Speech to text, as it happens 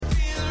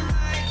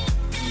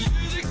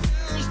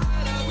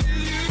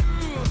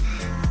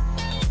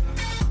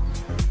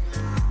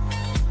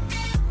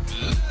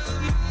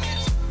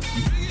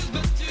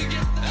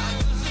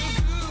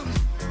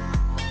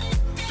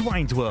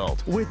Dwayne's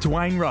World with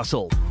Dwayne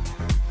Russell.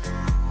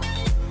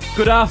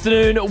 Good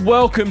afternoon.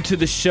 Welcome to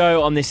the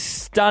show on this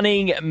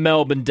stunning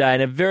Melbourne day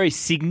and a very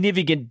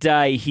significant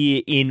day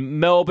here in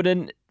Melbourne.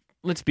 And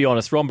let's be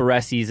honest, Ron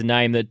Barassi is a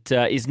name that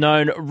is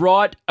known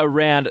right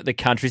around the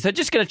country. So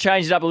just going to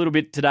change it up a little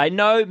bit today.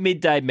 No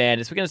midday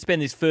madness. We're going to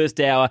spend this first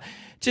hour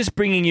just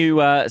bringing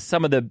you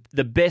some of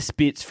the best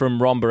bits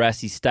from Ron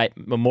Barassi's State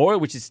Memorial,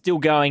 which is still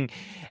going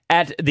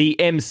at the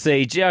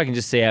MCG. I can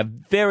just see our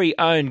very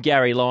own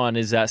Gary Lyon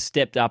has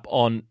stepped up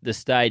on the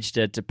stage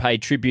to pay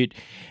tribute.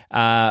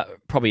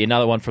 Probably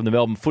another one from the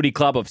Melbourne Footy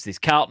Club. Obviously, there's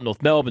Carlton,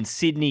 North Melbourne,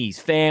 Sydney, his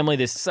family.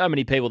 There's so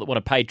many people that want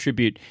to pay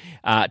tribute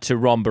to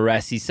Ron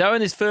Barassi. So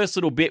in this first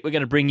little bit, we're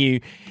going to bring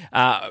you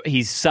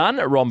his son,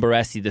 Ron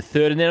Barassi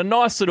III, and then a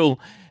nice little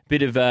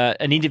bit of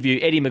an interview,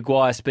 Eddie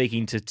Maguire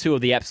speaking to two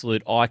of the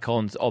absolute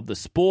icons of the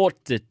sport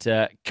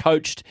that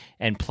coached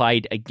and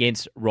played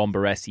against Ron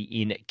Barassi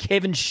in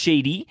Kevin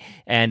Sheedy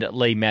and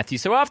Lee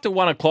Matthews. So after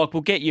 1 o'clock,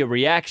 we'll get your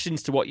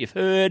reactions to what you've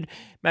heard,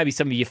 maybe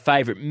some of your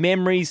favourite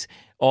memories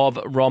of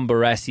Ron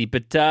Barassi.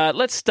 But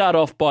let's start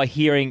off by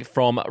hearing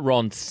from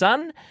Ron's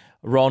son,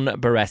 Ron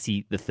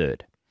Barassi III.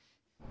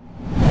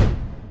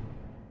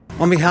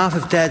 On behalf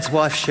of Dad's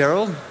wife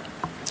Cheryl,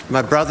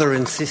 my brother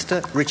and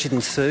sister Richard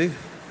and Sue,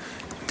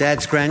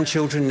 Dad's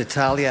grandchildren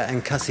Natalia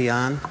and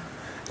Cassian,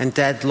 and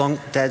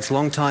Dad's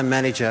longtime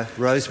manager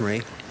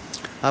Rosemary,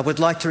 I would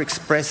like to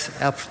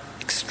express our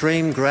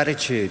extreme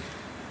gratitude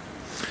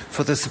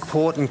for the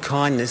support and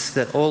kindness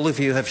that all of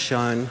you have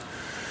shown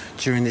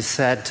during this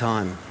sad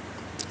time.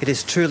 It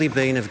has truly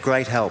been of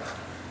great help.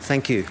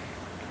 Thank you.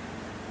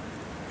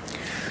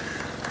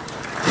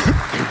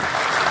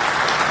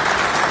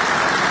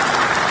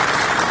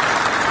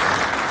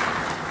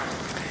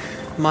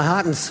 My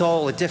heart and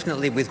soul are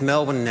definitely with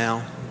Melbourne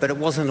now, but it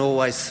wasn't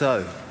always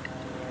so.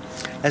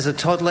 As a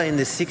toddler in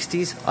the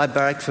 60s, I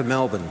barracked for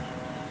Melbourne.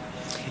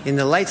 In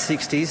the late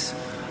 60s,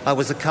 I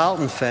was a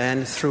Carlton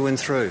fan through and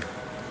through.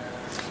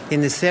 In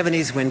the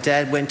 70s, when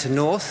Dad went to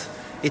North,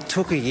 it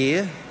took a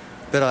year,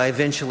 but I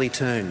eventually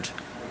turned.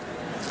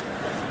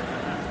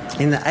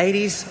 In the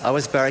 80s, I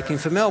was barracking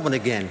for Melbourne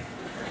again.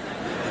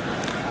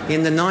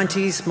 In the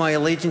 90s, my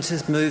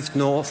allegiances moved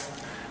north,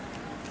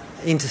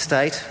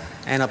 interstate,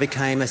 and I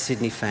became a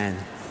Sydney fan.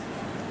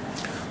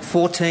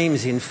 4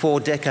 teams in 4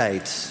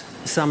 decades.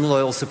 Some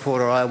loyal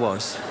supporter I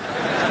was.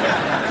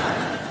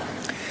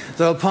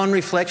 Though upon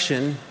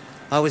reflection,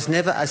 I was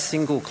never a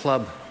single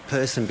club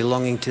person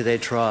belonging to their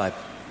tribe.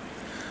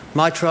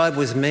 My tribe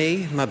was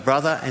me, my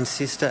brother and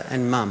sister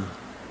and mum.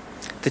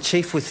 The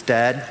chief was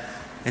Dad,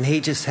 and he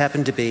just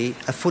happened to be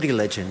a footy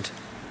legend.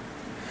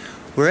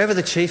 Wherever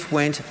the chief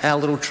went, our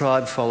little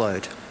tribe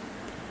followed.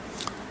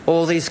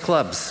 All these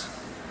clubs,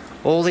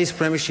 all these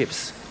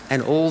premierships,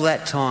 and all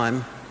that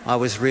time, I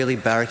was really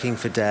barracking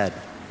for Dad.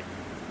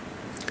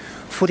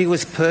 Footy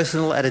was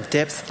personal at a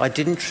depth I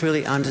didn't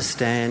truly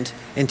understand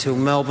until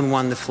Melbourne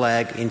won the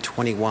flag in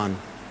 21.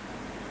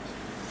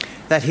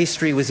 That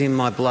history was in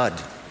my blood.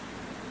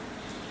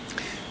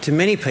 To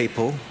many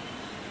people,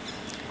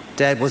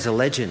 Dad was a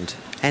legend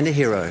and a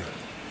hero.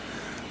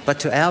 But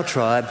to our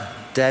tribe,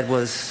 Dad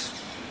was,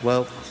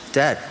 well,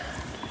 Dad.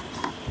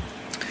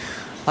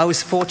 I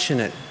was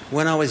fortunate.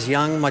 When I was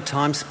young, my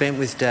time spent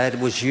with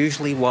Dad was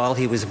usually while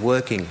he was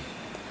working.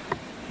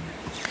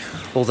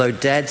 Although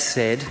Dad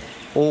said,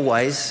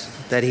 always,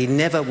 that he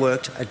never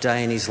worked a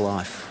day in his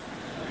life.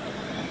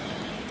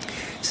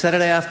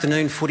 Saturday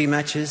afternoon footy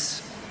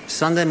matches,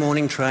 Sunday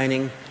morning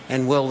training,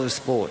 and world of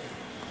sport.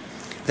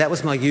 That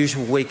was my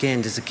usual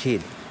weekend as a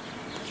kid.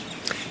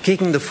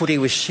 Kicking the footy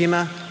with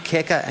Shimmer,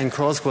 Kecker and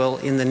Croswell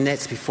in the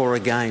nets before a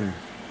game.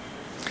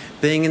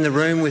 Being in the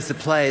room with the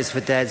players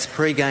for Dad's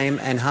pre-game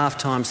and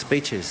half-time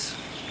speeches.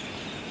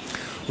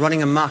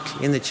 Running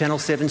amok in the Channel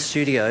 7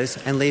 studios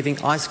and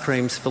leaving ice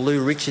creams for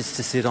Lou Richards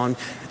to sit on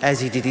as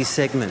he did his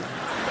segment.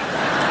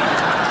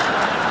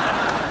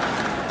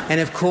 And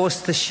of course,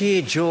 the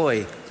sheer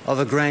joy of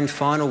a grand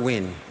final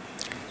win.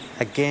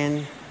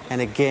 Again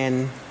and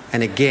again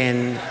and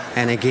again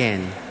and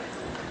again.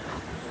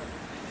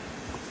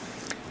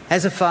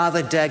 As a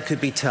father, Dad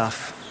could be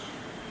tough.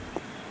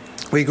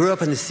 We grew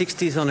up in the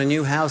 60s on a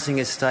new housing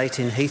estate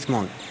in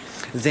Heathmont,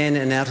 then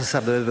an outer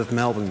suburb of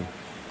Melbourne.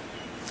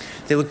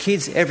 There were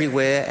kids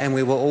everywhere and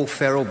we were all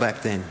feral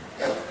back then.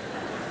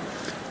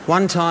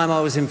 One time I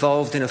was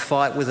involved in a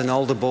fight with an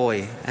older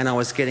boy and I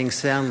was getting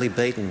soundly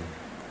beaten.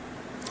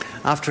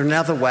 After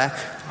another whack,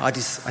 I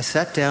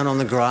sat down on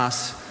the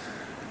grass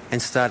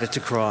and started to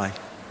cry.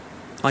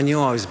 I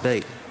knew I was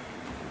beat.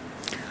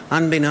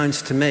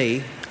 Unbeknownst to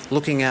me,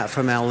 looking out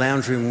from our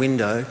lounge room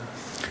window,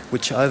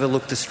 which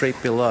overlooked the street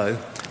below,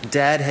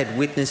 Dad had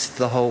witnessed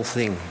the whole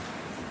thing.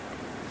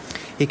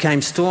 He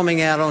came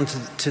storming out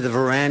onto the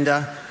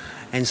veranda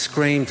and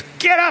screamed,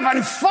 "Get up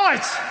and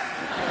fight!"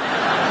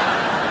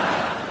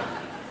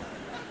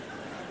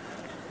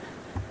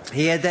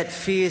 He had that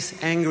fierce,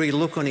 angry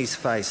look on his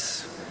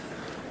face,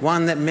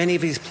 one that many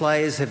of his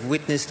players have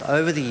witnessed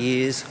over the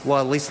years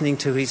while listening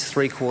to his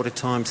three-quarter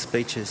time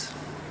speeches.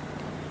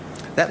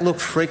 That look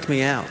freaked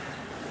me out.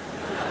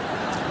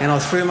 and I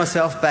threw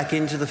myself back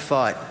into the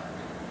fight.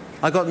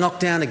 I got knocked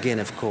down again,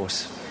 of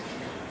course.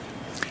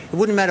 It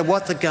wouldn't matter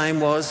what the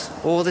game was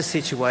or the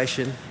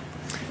situation,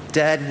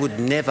 Dad would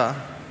never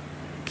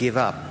give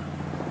up.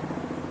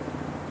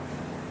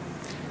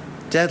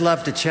 Dad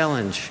loved a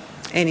challenge,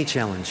 any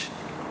challenge.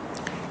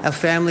 Our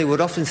family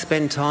would often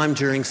spend time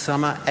during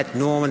summer at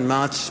Norm and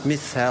Marge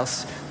Smith's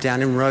house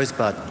down in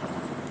Rosebud.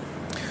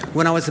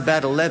 When I was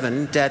about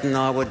 11, Dad and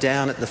I were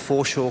down at the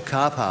Foreshore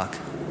car park,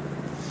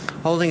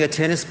 holding a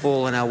tennis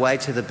ball on our way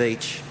to the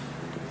beach.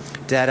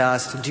 Dad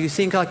asked, "Do you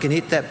think I can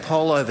hit that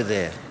pole over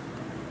there?"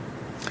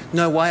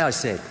 "No way," I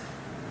said.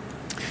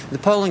 The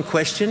pole in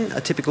question,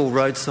 a typical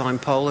road sign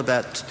pole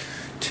about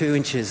 2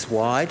 inches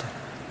wide,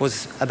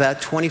 was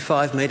about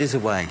 25 metres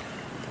away.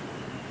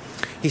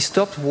 He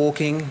stopped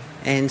walking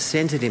and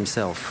centred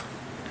himself.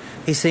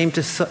 He seemed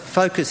to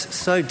focus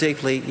so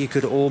deeply you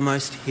could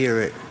almost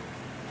hear it.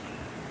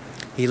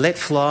 He let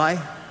fly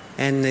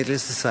and,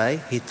 needless to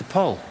say, hit the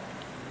pole.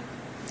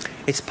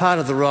 It's part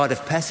of the rite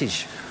of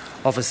passage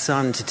of a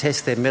son to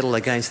test their mettle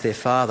against their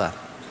father.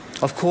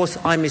 Of course,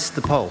 I missed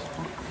the pole.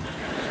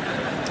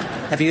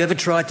 Have you ever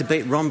tried to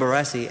beat Ron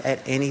Barassi at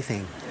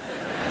anything?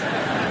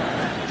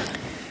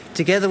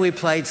 Together we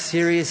played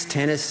serious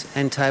tennis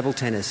and table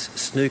tennis,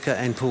 snooker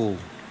and pool.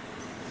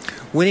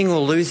 Winning or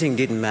losing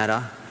didn't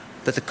matter,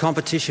 but the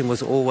competition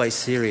was always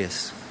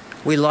serious.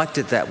 We liked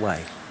it that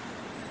way.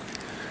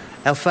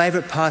 Our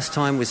favourite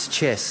pastime was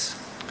chess.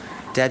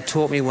 Dad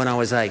taught me when I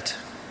was 8.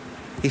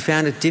 He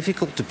found it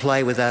difficult to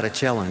play without a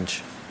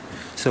challenge.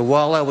 So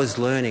while I was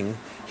learning,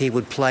 he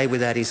would play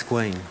without his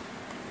queen.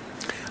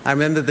 I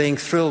remember being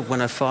thrilled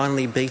when I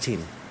finally beat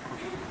him.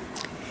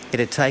 It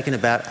had taken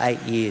about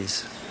 8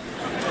 years.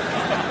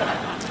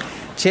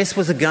 Chess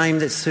was a game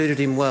that suited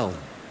him well.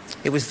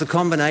 It was the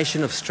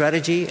combination of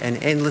strategy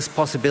and endless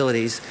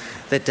possibilities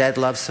that Dad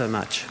loved so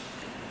much.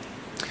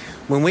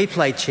 When we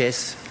played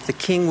chess, the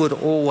king would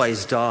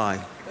always die.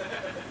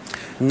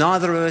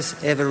 Neither of us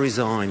ever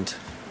resigned.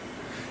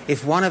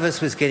 If one of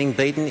us was getting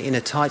beaten in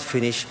a tight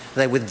finish,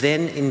 they would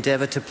then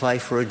endeavour to play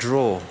for a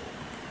draw.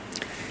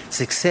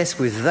 Success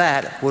with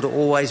that would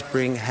always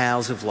bring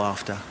howls of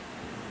laughter.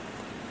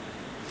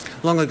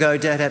 Long ago,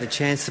 Dad had a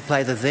chance to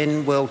play the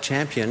then world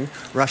champion,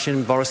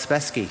 Russian Boris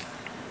Spassky.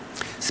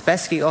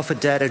 Spassky offered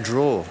Dad a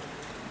draw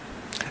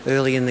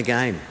early in the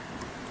game.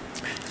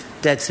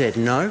 Dad said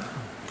no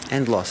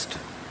and lost.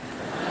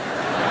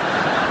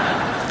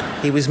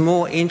 He was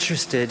more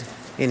interested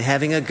in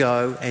having a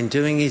go and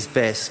doing his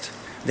best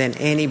than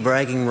any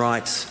bragging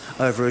rights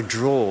over a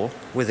draw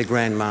with a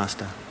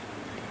grandmaster.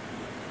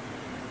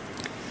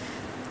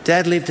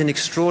 Dad lived an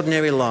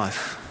extraordinary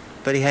life,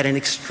 but he had an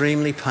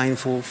extremely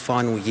painful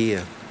final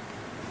year.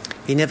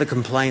 He never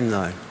complained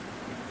though.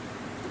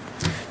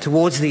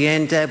 Towards the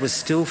end, Dad was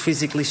still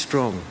physically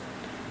strong.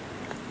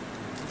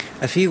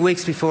 A few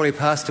weeks before he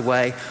passed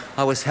away,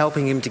 I was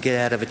helping him to get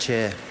out of a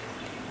chair.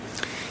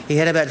 He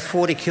had about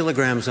 40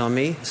 kilograms on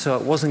me, so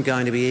it wasn't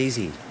going to be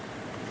easy.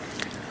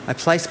 I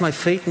placed my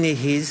feet near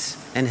his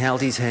and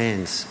held his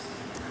hands.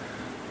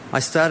 I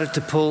started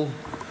to pull,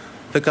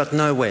 but got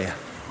nowhere.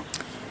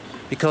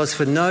 Because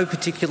for no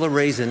particular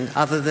reason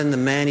other than the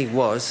man he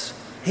was,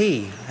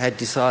 he had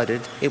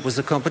decided it was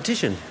a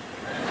competition.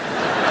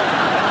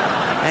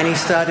 And he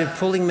started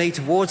pulling me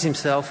towards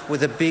himself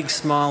with a big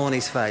smile on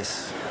his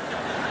face.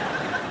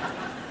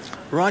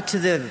 Right to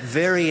the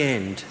very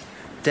end,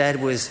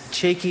 Dad was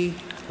cheeky,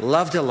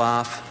 loved a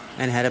laugh,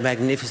 and had a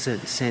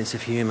magnificent sense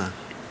of humour.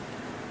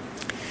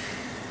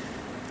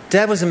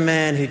 Dad was a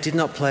man who did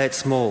not play it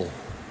small.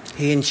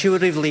 He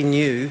intuitively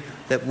knew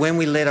that when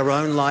we let our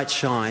own light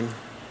shine,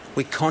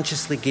 we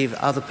consciously give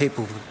other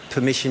people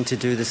permission to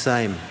do the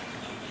same.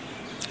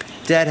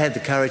 Dad had the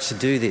courage to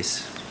do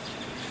this,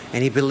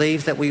 and he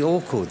believed that we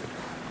all could.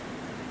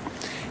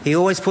 He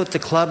always put the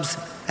clubs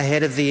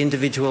ahead of the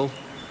individual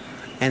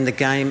and the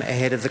game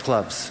ahead of the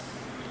clubs.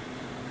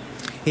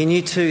 He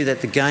knew too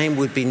that the game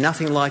would be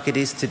nothing like it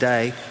is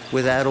today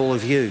without all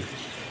of you,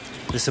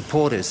 the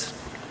supporters.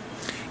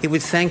 He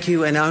would thank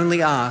you and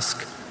only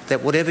ask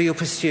that whatever your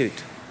pursuit,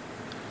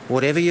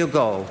 whatever your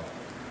goal,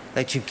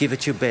 that you give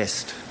it your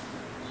best.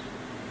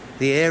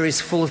 The air is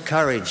full of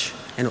courage,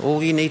 and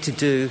all you need to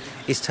do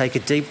is take a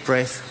deep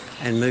breath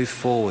and move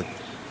forward.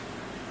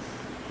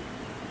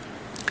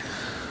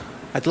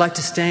 I'd like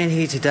to stand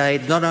here today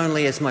not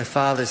only as my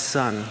father's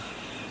son,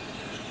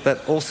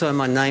 but also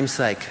my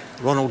namesake,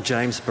 Ronald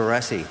James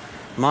Barassi,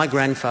 my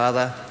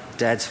grandfather,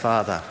 Dad's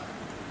father.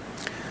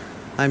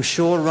 I'm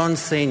sure Ron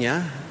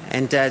Sr.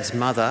 and Dad's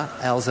mother,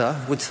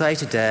 Elsa, would say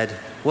to Dad,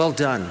 "Well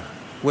done,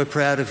 we're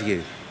proud of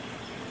you."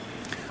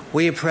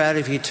 We are proud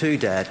of you too,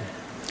 Dad,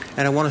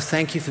 and I want to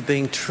thank you for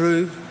being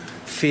true,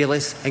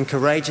 fearless and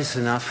courageous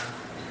enough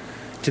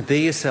to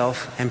be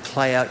yourself and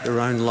play out your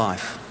own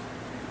life.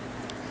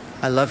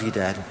 I love you,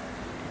 Dad.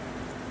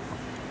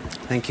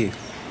 Thank you.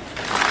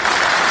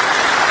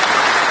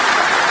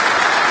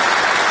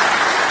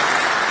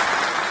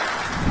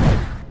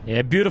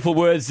 Yeah, beautiful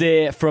words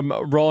there from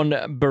Ron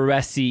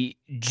Barassi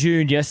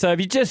Jr. So if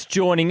you're just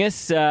joining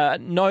us,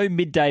 no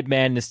midday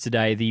madness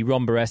today. The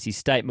Ron Barassi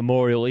State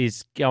Memorial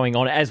is going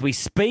on as we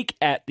speak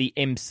at the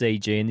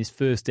MCG. In this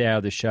first hour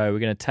of the show, we're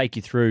going to take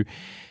you through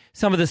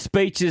some of the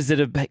speeches that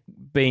have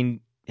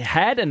been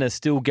had and are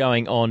still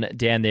going on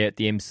down there at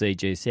the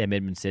MCG. Sam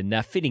Edmonds said,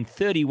 now fitting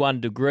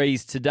 31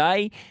 degrees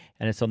today,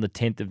 and it's on the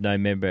 10th of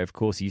November. Of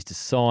course, he used to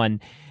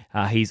sign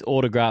his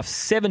autograph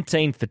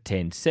 17 for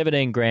 10,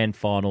 17 grand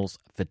finals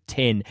for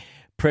 10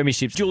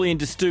 premierships. Julian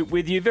De Stoop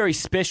with you. Very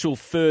special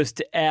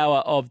first hour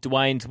of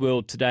Dwayne's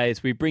World today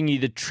as we bring you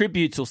the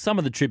tributes, or some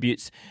of the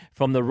tributes,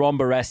 from the Ron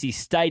Barassi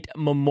State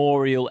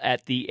Memorial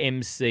at the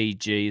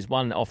MCG. As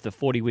one off the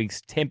 40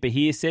 Winks temper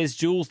here says,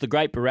 Jules, the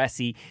great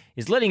Barassi,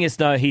 is letting us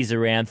know he's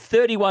around.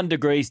 31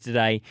 degrees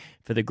today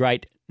for the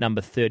great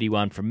number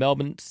 31 from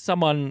Melbourne.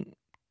 Someone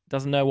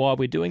doesn't know why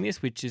we're doing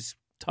this, which is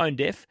tone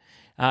deaf.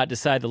 To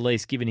say the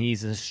least, given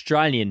he's an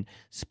Australian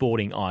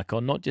sporting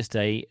icon, not just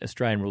a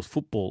Australian rules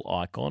football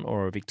icon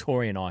or a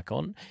Victorian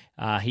icon.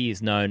 He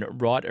is known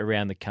right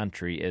around the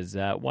country as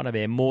one of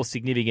our more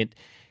significant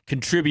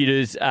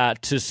contributors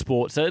to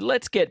sport. So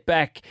let's get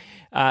back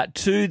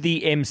to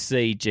the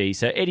MCG.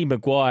 So Eddie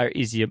Maguire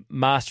is your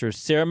master of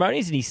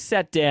ceremonies, and he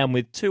sat down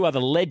with two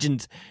other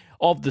legends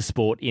of the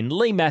sport in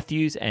Lee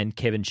Matthews and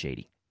Kevin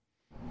Sheedy.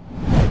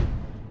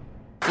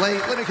 Lee,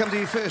 let me come to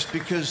you first,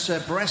 because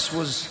Barassi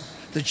was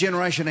the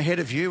generation ahead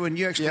of you, and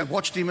you actually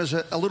watched him as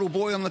a little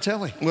boy on the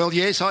telly. Well,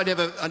 yes, I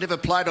never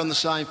played on the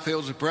same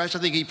fields as Barassi. I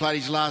think he played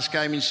his last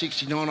game in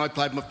 '69. I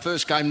played my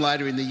first game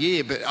later in the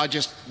year, but I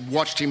just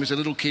watched him as a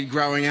little kid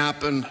growing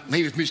up, and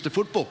he was Mr.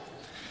 Football.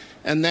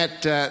 And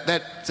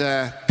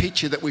that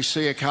picture that we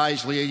see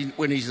occasionally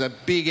when he's a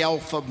big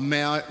alpha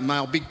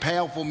male, big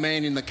powerful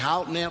man in the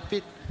Carlton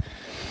outfit,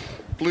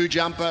 blue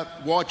jumper,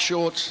 white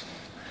shorts,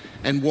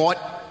 and white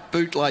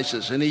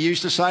bootlaces, and he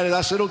used to say to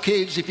us little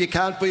kids, if you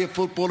can't be a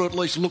footballer, at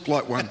least look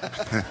like one.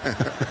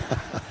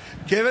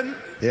 Kevin?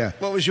 Yeah.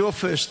 What was your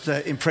first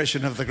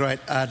impression of the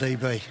great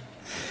RDB?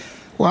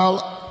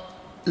 Well,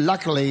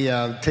 luckily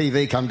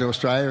TV came to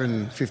Australia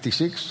in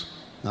 '56.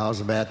 I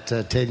was about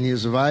 10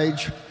 years of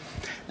age,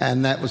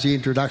 and that was the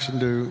introduction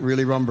to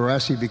really Ron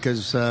Barassi,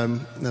 because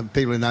the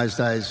people in those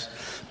days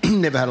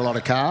never had a lot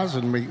of cars,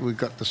 and we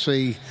got to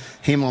see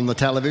him on the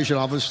television,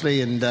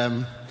 obviously,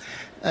 and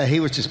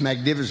he was just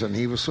magnificent.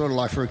 He was sort of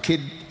like, for a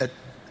kid at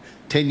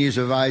 10 years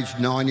of age,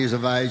 9 years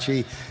of age,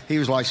 he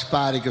was like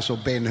Spartacus or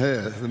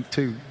Ben-Hur, the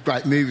two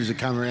great movies that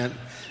come around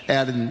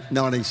out in the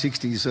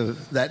 1960s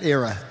of that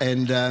era.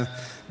 And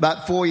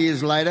but 4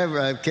 years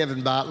later,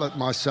 Kevin Bartlett,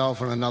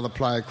 myself and another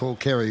player called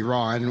Kerry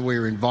Ryan, we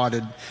were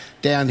invited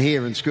down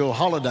here in school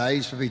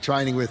holidays to be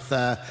training with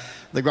the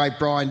great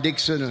Brian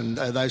Dixon and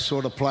those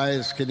sort of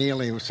players,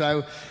 Keneally.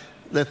 So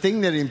the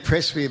thing that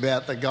impressed me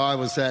about the guy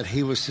was that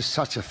he was just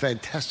such a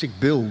fantastic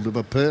build of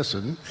a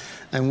person,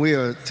 and we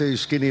were two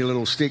skinny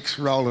little sticks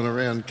rolling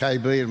around,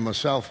 KB and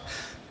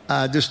myself,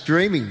 just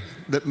dreaming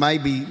that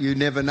maybe, you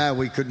never know,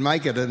 we could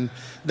make it. And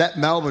that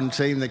Melbourne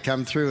team that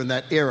come through in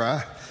that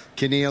era,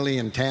 Keneally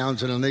and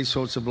Townsend and these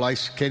sorts of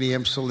blokes, Kenny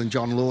Emsell and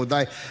John Lord,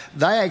 they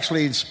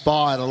actually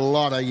inspired a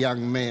lot of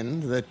young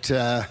men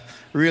that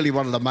really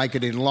wanted to make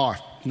it in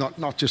life,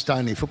 not just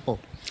only football.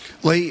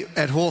 Lee,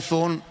 at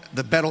Hawthorn,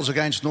 the battles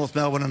against North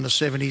Melbourne in the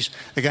 70s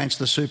against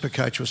the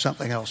Supercoach was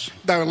something else.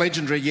 They were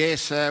legendary,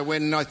 yes.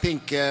 When I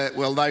think,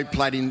 they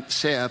played in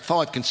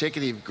 5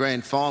 consecutive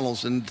grand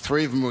finals, and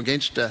 3 of them were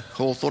against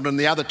Hawthorn, and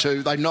the other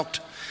 2 they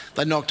knocked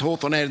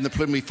Hawthorn out in the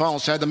preliminary final.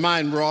 So the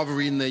main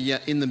rivalry in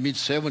the mid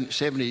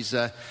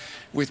 70s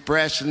with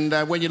Brass. And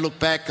when you look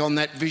back on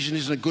that vision,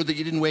 isn't it good that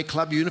you didn't wear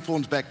club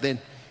uniforms back then?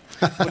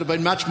 Would have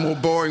been much more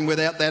boring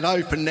without that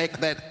open neck,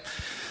 that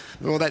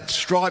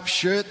striped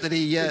shirt that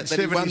he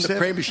won the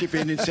premiership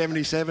in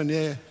 '77,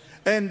 yeah.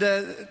 And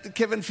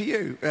Kevin, for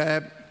you,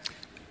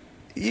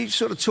 you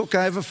sort of took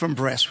over from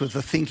Brass with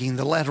the thinking,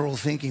 the lateral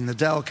thinking, the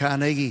Dale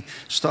Carnegie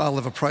style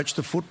of approach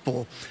to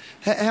football.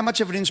 How much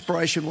of an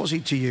inspiration was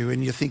he to you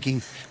in your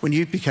thinking when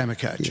you became a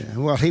coach? Yeah,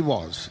 well, he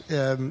was.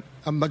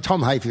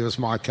 Tom Hayfield was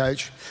my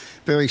coach,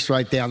 very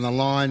straight down the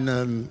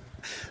line.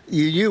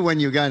 You knew when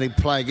you were going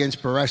to play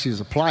against Barassi as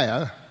a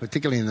player,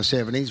 particularly in the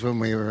 70s when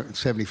we were at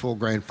 74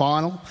 grand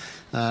final.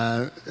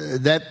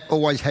 That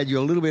always had you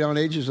a little bit on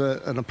edge as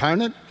an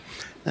opponent.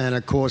 And,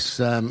 of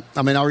course, I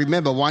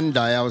remember one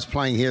day I was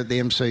playing here at the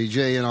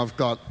MCG, and I've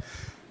got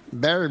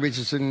Barry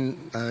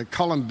Richardson,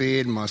 Colin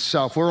Beard and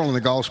myself. We're all in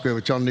the goal square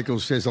with John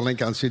Nichols, Cesar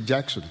Lincoln and Sid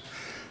Jackson.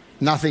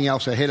 Nothing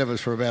else ahead of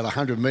us for about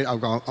 100 metres.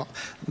 I've gone,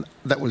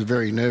 that was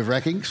very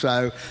nerve-wracking.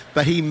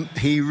 But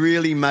he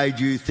really made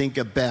you think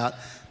about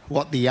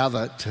what the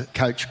other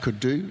coach could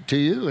do to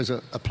you as a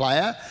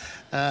player.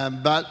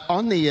 But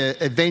on the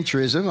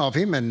adventurism of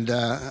him, and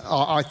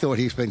I thought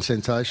he's been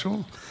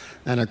sensational.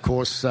 And, of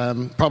course,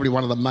 probably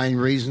one of the main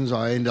reasons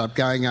I ended up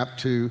going up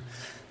to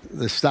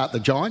the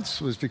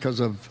Giants was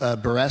because of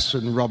Barassi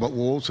and Robert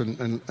Walls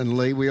and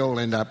Lee. We all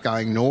ended up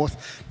going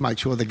north, make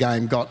sure the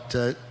game got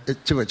to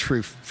its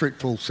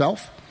fruitful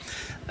self.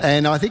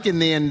 And I think in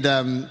the end,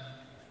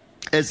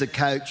 as a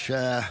coach,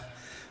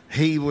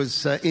 he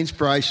was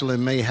inspirational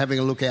in me having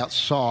a look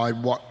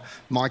outside what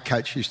my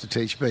coach used to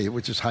teach me,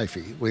 which is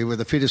Hafey. We were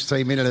the fittest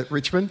team in it at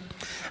Richmond,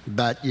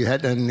 but you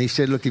had, and he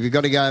said, look, if you've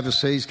got to go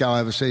overseas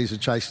to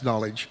chase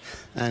knowledge.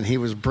 And he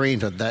was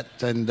brilliant at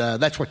that, and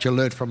that's what you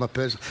learn from a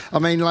person. I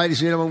mean,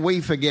 ladies and gentlemen, we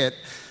forget,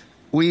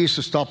 we used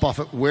to stop off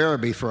at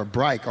Werribee for a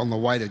break on the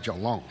way to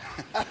Geelong.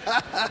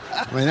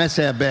 I mean, that's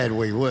how bad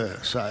we were,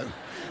 so...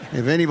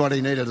 If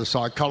anybody needed a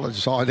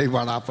psychologist, I need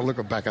one after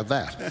looking back at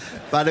that.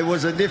 But it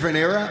was a different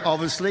era,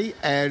 obviously,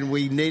 and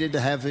we needed to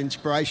have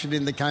inspiration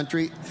in the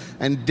country,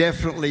 and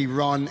definitely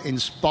Ron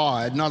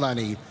inspired not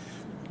only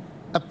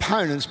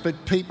opponents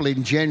but people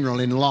in general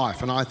in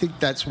life, and I think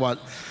that's what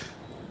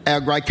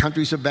our great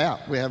country's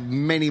about. We have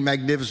many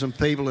magnificent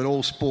people in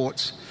all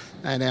sports,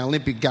 and our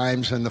Olympic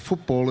Games and the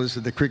footballers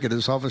and the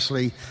cricketers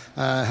obviously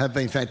have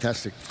been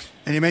fantastic.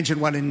 And you mentioned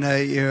one in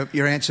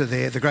your answer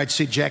there. The great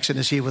Sid Jackson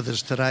is here with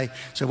us today.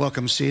 So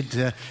welcome,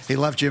 Sid. He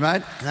loved you,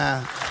 mate.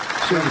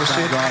 Super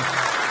Sid.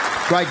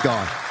 Great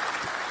guy.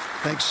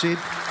 Thanks, Sid.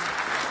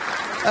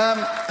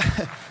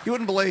 You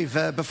wouldn't believe,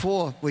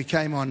 before we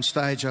came on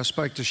stage, I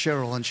spoke to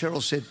Cheryl, and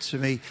Cheryl said to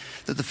me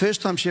that the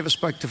first time she ever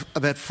spoke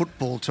about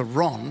football to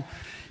Ron,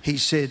 he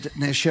said,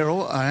 now,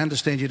 Cheryl, I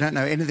understand you don't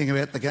know anything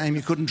about the game.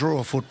 You couldn't draw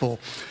a football.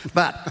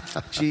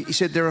 But he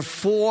said there are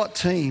 4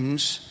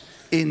 teams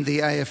in the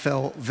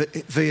AFL,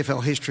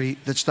 VFL history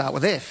that start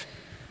with F.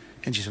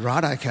 And she said,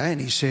 right, OK. And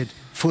he said,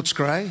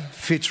 Footscray,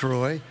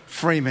 Fitzroy,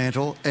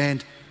 Fremantle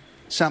and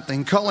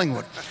something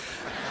Collingwood.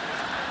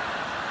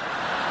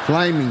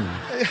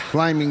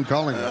 Flaming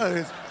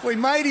Collingwood. We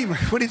made him,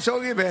 what are you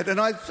talking about?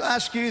 And I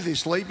ask you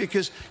this, Lee,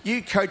 because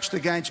you coached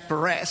against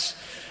Barassi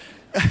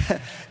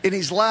in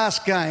his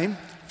last game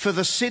for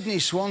the Sydney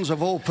Swans,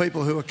 of all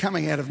people, who were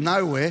coming out of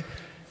nowhere.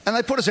 And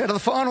they put us out of the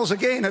finals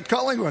again at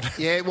Collingwood.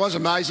 Yeah, it was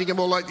amazing. And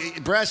well, like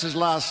Barassi's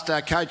last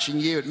coaching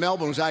year at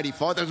Melbourne was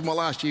 85. That was my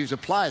last year as a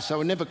player, so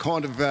I never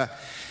kind of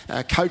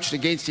coached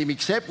against him,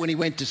 except when he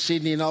went to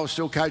Sydney and I was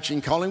still coaching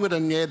Collingwood.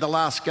 And yeah, the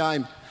last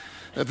game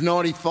of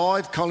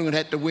 95, Collingwood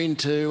had to win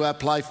to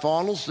play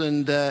finals,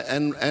 and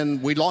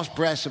we lost.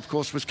 Barassi, of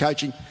course, was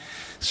coaching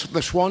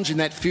the Swans in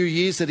that few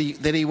years that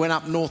he went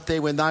up north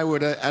there when they were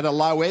at a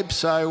low ebb.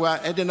 So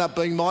it ended up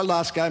being my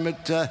last game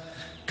at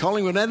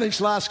Collingwood, and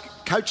his last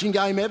coaching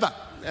game ever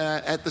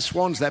at the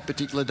Swans that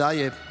particular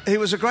day, yeah. He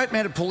was a great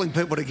man at pulling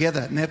people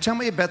together. Now, tell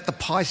me about the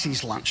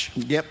Pisces lunch.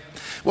 Yep.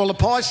 Well, the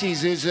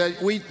Pisces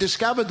is... we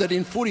discovered that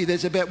in footy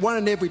there's about 1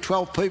 in every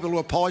 12 people who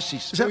are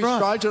Pisces. Is that right?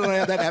 Strange. I don't know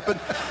how that happened.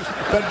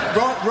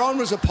 But Ron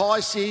was a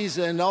Pisces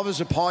and I was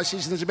a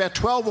Pisces, and there's about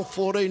 12 or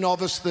 14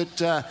 of us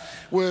that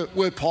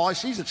were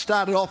Pisces. It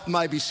started off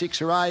maybe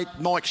 6 or 8.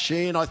 Mike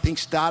Sheehan, I think,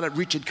 started.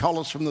 Richard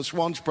Collis from the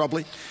Swans,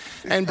 probably.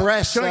 And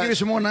Barassi... Can I give you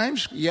some more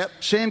names? Yep.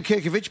 Sam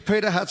Kirkovich,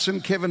 Peter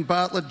Hudson, Kevin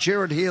Bartlett,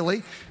 Gerard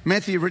Healy,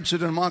 Matthew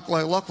Richard and Michael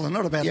O'Loughlin.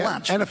 Not about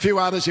lunch. And a few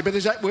others here, but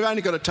we've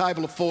only got a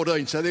table of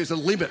 14, so there's a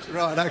limit.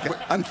 Right, OK.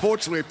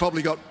 Unfortunately, we've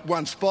probably got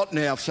 1 spot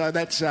now, so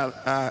that's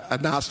a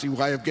nasty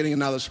way of getting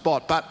another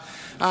spot. But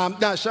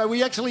no, so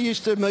we actually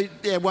used to meet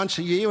once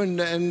a year,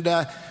 and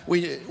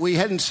we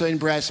hadn't seen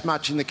Barassi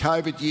much in the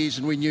COVID years,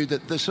 and we knew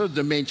that the sort of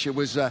dementia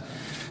was...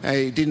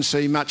 He didn't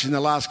see much in the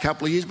last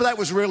couple of years, but that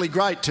was really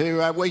great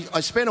too. I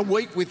spent a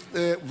week with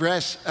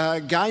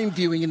Barassi game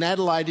viewing in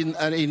Adelaide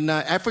in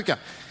Africa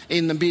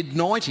in the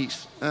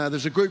mid-90s.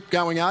 There's a group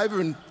going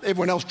over and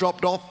everyone else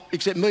dropped off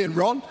except me and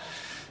Ron.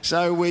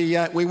 So we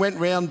went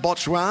round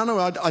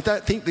Botswana. I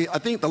think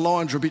the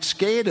Lions were a bit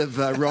scared of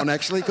Ron,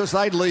 actually, because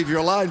they'd leave you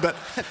alone. But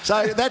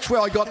so that's where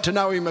I got to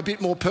know him a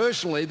bit more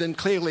personally than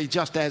clearly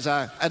just as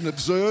an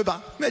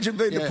observer. Imagine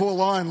being the poor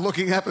lion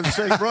looking up and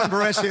seeing Ron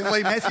Barassi and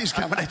Lee Matthews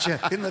coming at you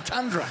in the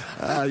tundra.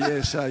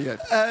 Yes,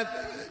 yeah.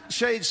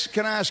 Sheeds,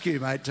 can I ask you,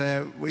 mate,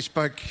 we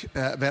spoke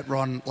about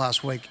Ron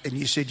last week, and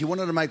you said you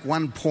wanted to make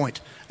one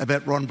point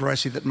about Ron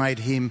Barassi that made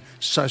him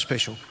so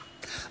special.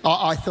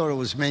 I thought it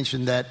was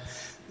mentioned that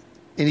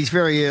in his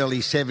very early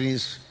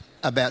 70s,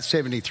 about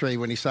 73,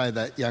 when he saw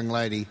that young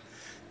lady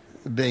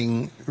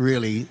being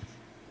really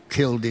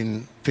killed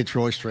in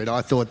Fitzroy Street,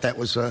 I thought that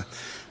was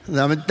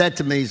that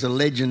to me is a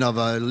legend of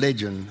a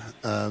legend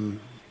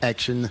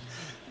action,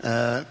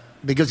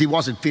 because he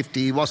wasn't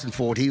 50, he wasn't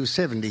 40, he was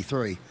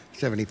 73,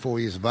 74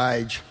 years of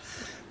age.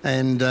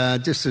 And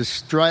just to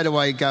straight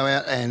away go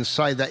out and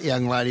save that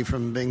young lady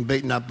from being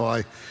beaten up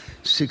by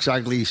 6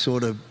 ugly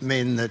sort of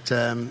men,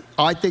 that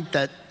I think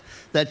that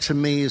to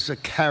me is the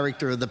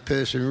character of the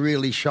person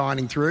really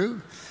shining through.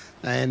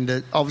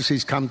 And obviously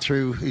he's come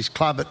through his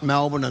club at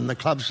Melbourne and the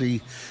clubs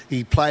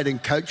he played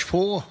and coached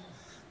for.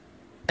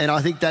 And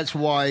I think that's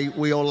why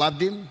we all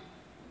loved him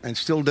and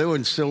still do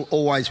and still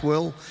always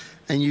will.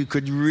 And you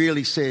could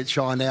really see it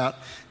shine out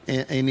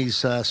in his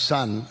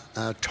son,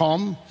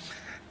 Ron,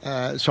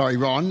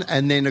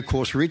 and then, of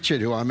course,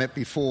 Richard, who I met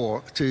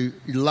before, 2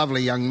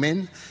 lovely young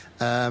men.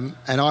 And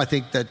I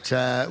think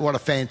that what a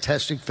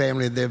fantastic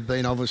family they've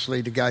been,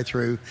 obviously, to go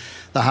through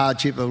the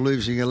hardship of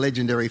losing a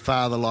legendary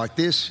father like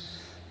this.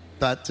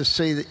 But to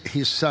see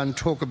his son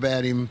talk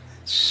about him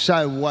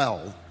so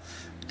well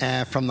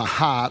from the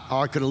heart.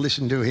 I could have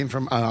listened to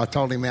him I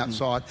told him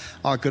outside,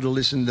 I could have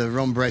listened to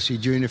Ron Barassi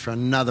Jr. for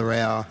another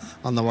hour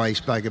on the way he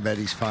spoke about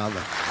his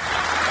father.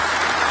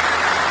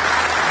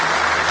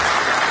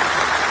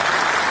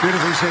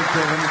 Beautifully said,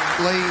 Kevin.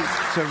 Lee,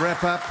 to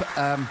wrap up,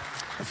 a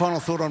final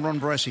thought on Ron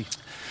Barassi.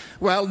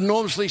 Well,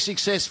 enormously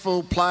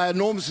successful player,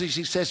 enormously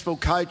successful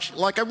coach,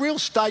 like a real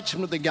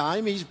statesman of the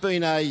game. He's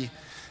been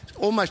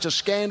almost a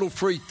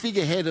scandal-free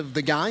figurehead of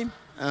the game.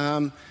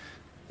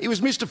 He was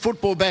Mr.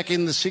 Football back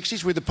in the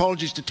 60s, with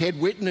apologies to Ted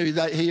Whitten, who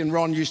he and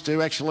Ron used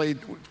to actually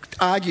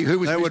argue who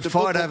was Mr. Football. They would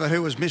fight over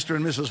who was Mr.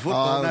 and Mrs.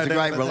 Football. Oh, it was a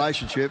great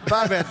relationship.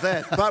 But about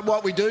that. But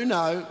what we do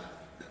know,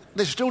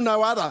 there's still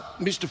no other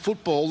Mr.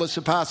 Football that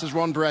surpasses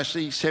Ron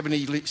Barassi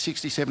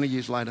 60, 70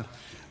 years later.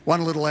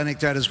 One little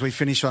anecdote as we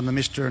finish on the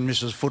Mr. and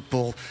Mrs.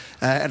 Football.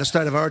 At a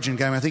State of Origin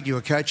game, I think you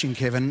were coaching,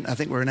 Kevin, I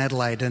think we're in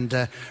Adelaide,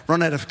 and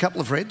Ron had a couple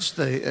of reds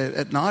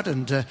at night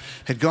and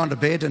had gone to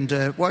bed and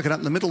woken up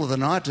in the middle of the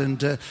night and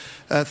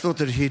thought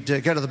that he'd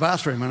go to the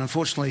bathroom, and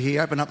unfortunately he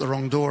opened up the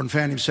wrong door and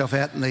found himself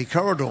out in the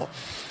corridor,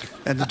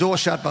 and the door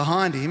shut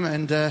behind him,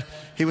 and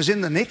he was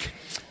in the nick.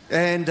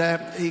 And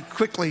he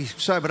quickly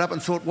sobered up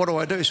and thought, what do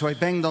I do? So he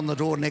banged on the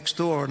door next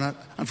door, and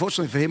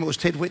unfortunately for him, it was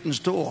Ted Whitten's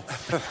door.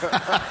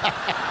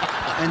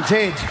 And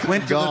Ted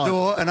went to the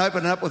door and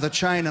opened it up with a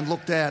chain and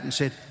looked out and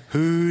said,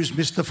 "Who's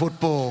Mr.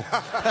 Football?"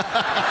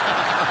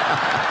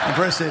 And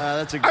Brett said,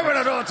 "Open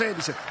the door, Ted."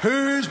 He said,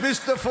 "Who's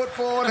Mr.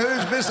 Football and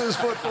who's Mrs.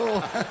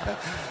 Football?"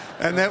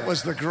 And that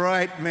was the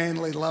great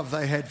manly love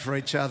they had for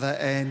each other,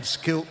 and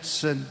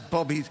Skilts and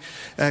Billy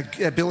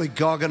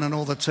Goggin and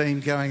all the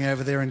team going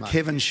over there, and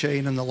Kevin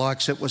Sheen and the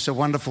likes. It was a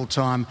wonderful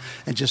time,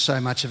 and just so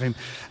much of him.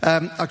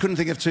 I couldn't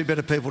think of two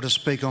better people to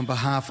speak on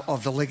behalf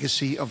of the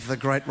legacy of the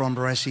great Ron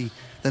Barassi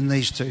than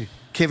these two,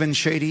 Kevin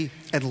Sheedy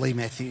and Lee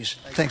Matthews.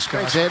 Thanks,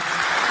 guys. Thanks,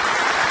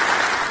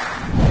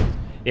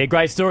 Yeah,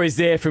 great stories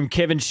there from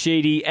Kevin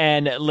Sheedy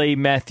and Lee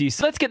Matthews.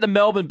 So let's get the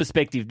Melbourne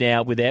perspective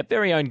now with our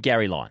very own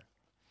Gary Lyon.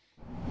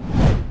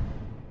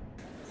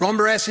 Ron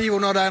Barassi will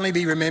not only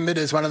be remembered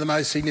as one of the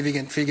most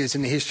significant figures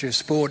in the history of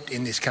sport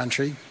in this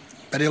country,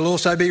 but he'll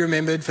also be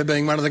remembered for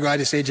being one of the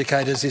greatest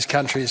educators this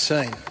country has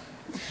seen.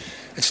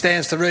 It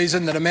stands to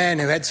reason that a man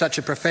who had such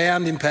a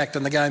profound impact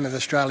on the game of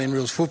Australian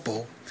rules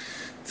football,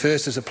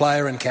 first as a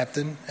player and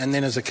captain and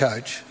then as a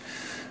coach,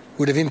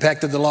 would have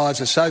impacted the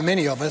lives of so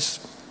many of us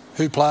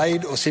who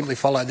played or simply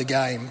followed the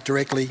game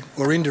directly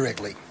or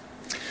indirectly.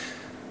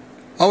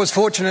 I was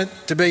fortunate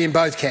to be in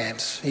both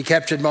camps. He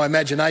captured my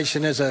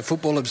imagination as a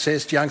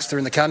football-obsessed youngster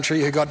in the country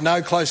who got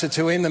no closer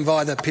to him than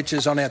via the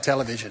pictures on our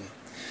television.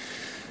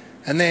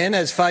 And then,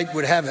 as fate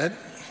would have it,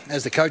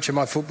 as the coach of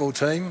my football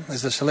team,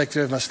 as the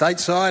selector of my state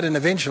side, and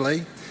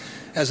eventually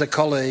as a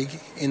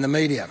colleague in the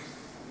media.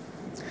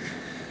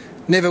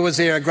 Never was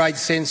there a great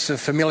sense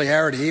of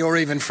familiarity or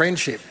even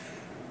friendship.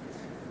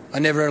 I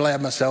never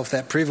allowed myself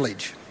that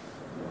privilege.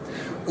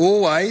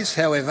 Always,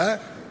 however,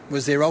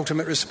 was there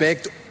ultimate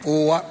respect,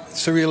 awe,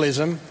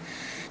 surrealism,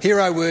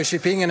 hero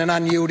worshipping and an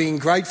unyielding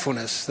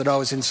gratefulness that I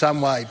was in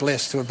some way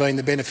blessed to have been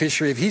the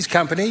beneficiary of his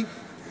company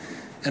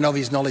and of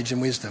his knowledge and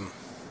wisdom.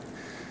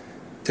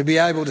 To be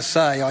able to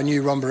say I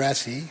knew Ron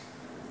Barassi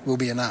will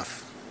be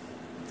enough.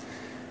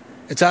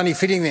 It's only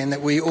fitting then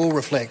that we all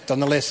reflect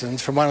on the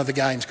lessons from one of the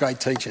game's great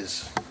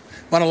teachers,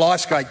 one of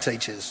life's great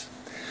teachers,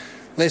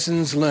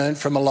 lessons learned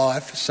from a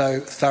life so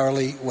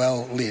thoroughly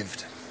well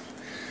lived.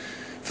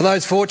 For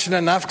those fortunate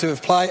enough to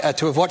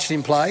have watched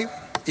him play,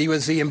 he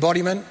was the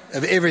embodiment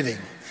of everything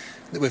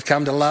that we've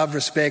come to love,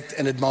 respect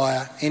and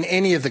admire in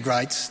any of the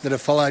greats that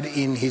have followed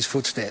in his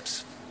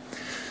footsteps.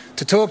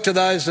 To talk to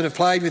those that have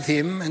played with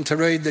him and to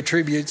read the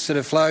tributes that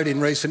have flowed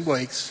in recent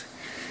weeks,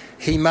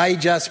 he may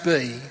just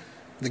be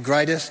the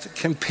greatest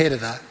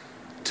competitor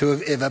to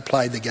have ever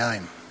played the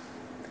game.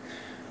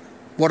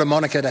 What a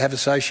moniker to have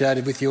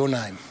associated with your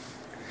name.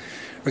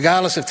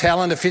 Regardless of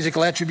talent, of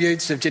physical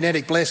attributes, of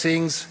genetic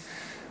blessings,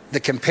 the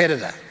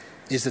competitor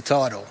is the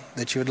title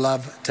that you would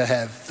love to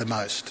have the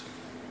most.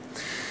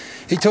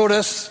 He taught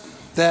us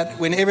that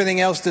when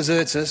everything else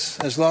deserts us,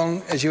 as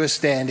long as you are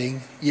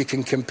standing, you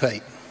can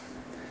compete.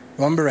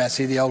 Ron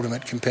Barassi, the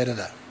ultimate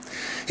competitor.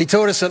 He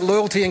taught us that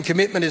loyalty and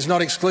commitment is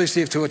not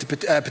exclusive to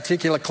a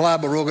particular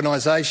club or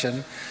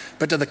organisation,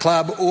 but to the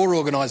club or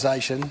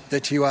organisation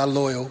that you are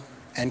loyal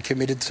and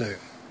committed to.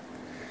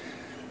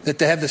 That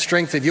to have the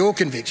strength of your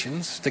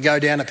convictions to go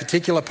down a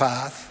particular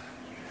path,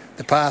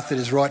 the path that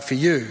is right for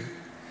you,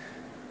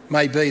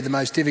 may be the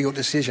most difficult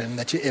decision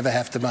that you ever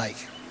have to make.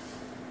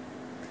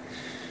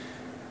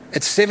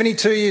 At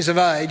 72 years of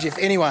age, if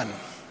anyone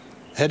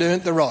had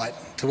earned the right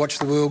to watch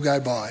the world go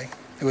by,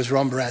 it was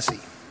Ron Barassi.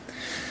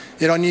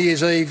 Yet on New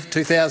Year's Eve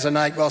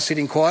 2008, while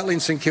sitting quietly in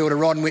St Kilda,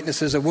 Ron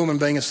witnesses a woman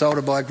being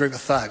assaulted by a group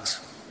of thugs.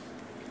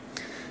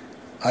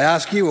 I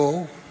ask you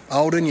all,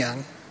 old and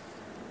young,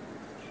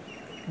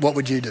 what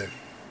would you do?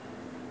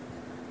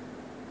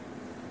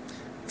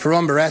 For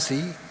Ron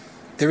Barassi,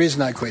 there is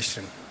no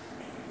question.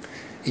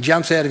 He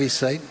jumps out of his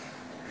seat.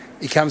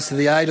 He comes to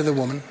the aid of the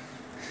woman,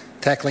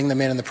 tackling the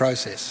men in the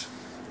process.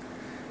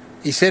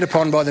 He's set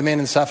upon by the men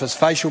and suffers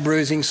facial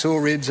bruising,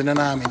 sore ribs and an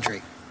arm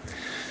injury.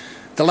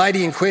 The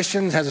lady in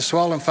question has a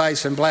swollen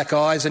face and black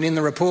eyes, and in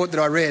the report that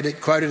I read,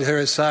 it quoted her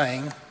as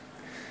saying,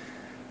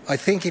 "I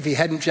think if he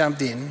hadn't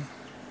jumped in,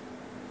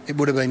 it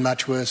would have been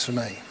much worse for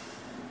me."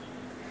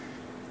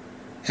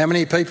 How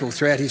many people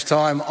throughout his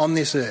time on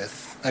this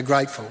earth are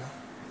grateful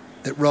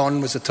that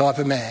Ron was the type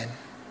of man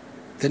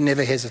that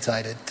never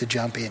hesitated to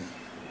jump in?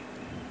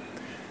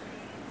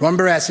 Ron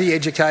Barassi,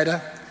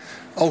 educator,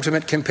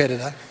 ultimate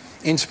competitor,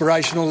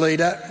 inspirational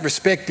leader,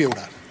 respect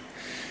builder,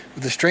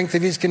 with the strength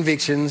of his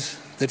convictions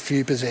that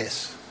few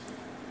possess,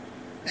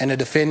 and a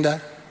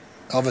defender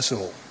of us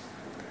all.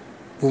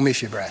 We'll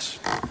miss you, Brass.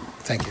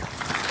 Thank you.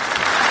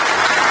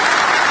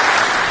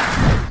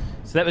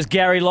 So that was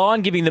Gary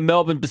Lyon giving the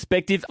Melbourne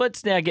perspective.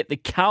 Let's now get the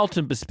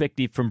Carlton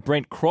perspective from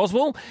Brent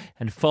Croswell,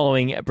 and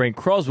following Brent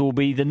Croswell will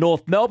be the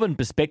North Melbourne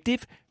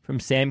perspective from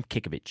Sam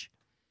Kikovich.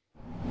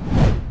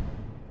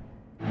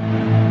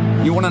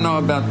 You want to know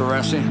about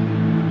Barassi?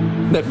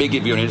 Let me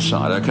give you an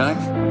insight, okay?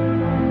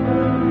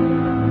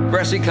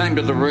 Barassi came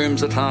to the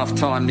rooms at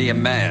half-time near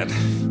mad.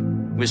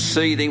 He was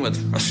seething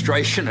with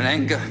frustration and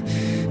anger.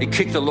 He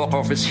kicked the lock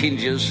off its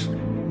hinges,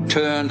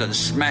 turned and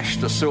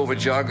smashed a silver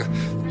jug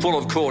full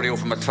of cordial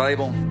from a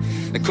table.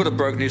 It could have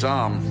broken his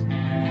arm.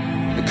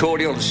 The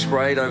cordial had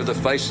sprayed over the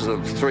faces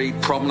of 3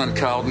 prominent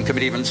Carlton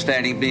committeemen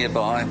standing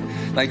nearby.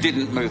 They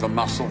didn't move a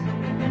muscle.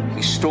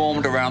 He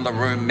stormed around the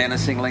room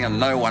menacingly, and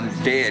no one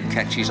dared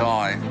catch his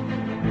eye.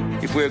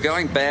 If we were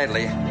going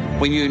badly,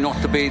 we knew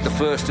not to be the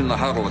first in the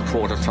huddle at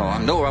quarter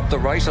time, nor up the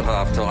race at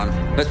half time.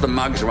 Let the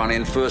mugs run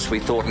in first, we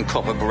thought, and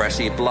cop a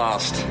Barassi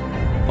blast.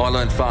 I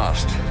learned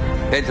fast.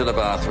 Head to the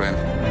bathroom,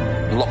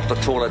 lock the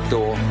toilet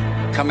door,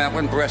 come out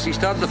when Barassi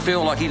started to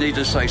feel like he needed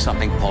to say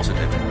something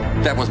positive.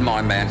 That was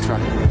my mantra.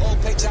 Ball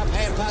picks up,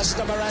 hand pass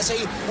to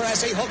Barassi.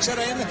 Barassi hooks it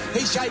in.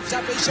 He shapes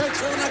up, he shoots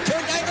through an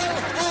acute angle.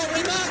 Oh,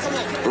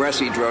 remarkable!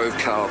 Barassi drove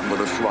Carlton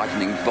with a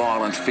frightening,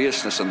 violent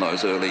fierceness in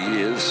those early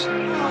years.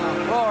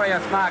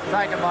 Glorious mark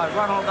taken by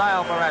Ronald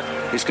Dale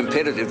Barassi. His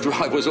competitive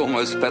drive was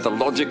almost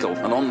pathological,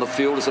 and on the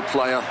field as a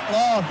player.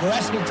 Oh,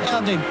 Barassi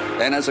found him.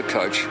 And as a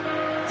coach,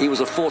 he was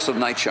a force of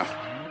nature.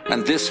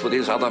 And this, with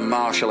his other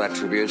martial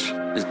attributes,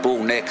 his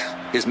bull neck,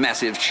 his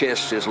massive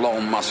chest, his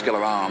long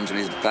muscular arms and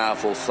his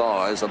powerful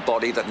thighs, a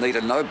body that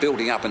needed no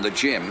building up in the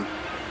gym,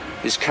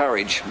 his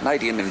courage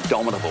made him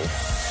indomitable.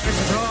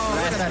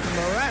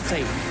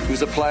 He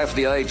was a player for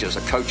the ages,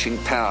 a coaching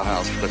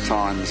powerhouse for the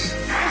times.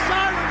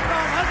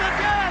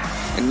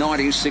 In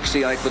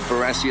 1968, with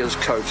Barassi as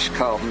coach,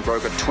 Carlton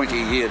broke a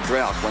 20-year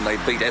drought when they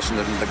beat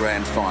Essendon in the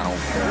grand final.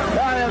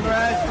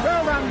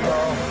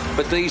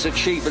 But these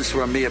achievements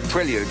were a mere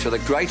prelude to the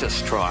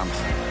greatest triumph,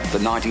 the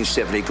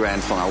 1970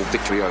 grand final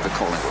victory over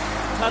Collingwood.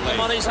 Touch him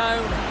on his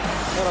own.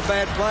 Not a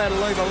bad player to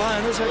leave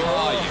alone, is it?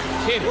 Oh,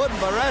 you kidding? Wouldn't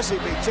Barassi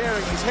be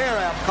tearing his hair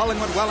out?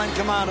 Collingwood well in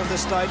command of the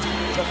stage.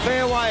 It's a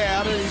fair way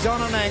out, and he's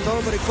on an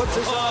angle, but he puts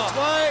this on its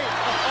way.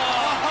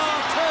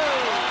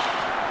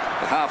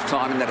 At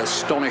half-time in that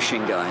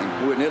astonishing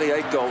game, we were nearly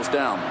 8 goals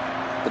down.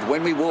 But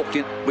when we walked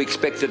in, we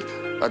expected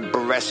a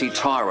Barassi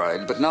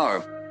tirade. But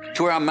no,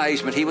 to our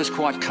amazement, he was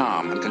quite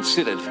calm and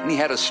considered, and he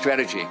had a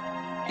strategy.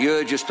 He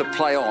urged us to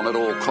play on at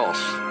all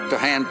costs, to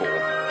handball.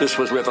 This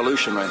was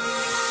revolutionary.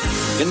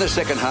 In the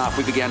second half,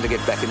 we began to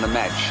get back in the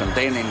match, and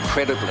then,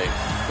 incredibly,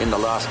 in the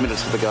last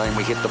minutes of the game,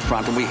 we hit the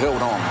front and we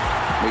held on.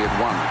 We had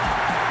won.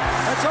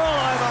 It's all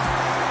over.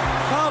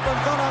 Carlton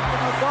got up in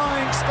the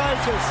dying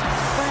stages.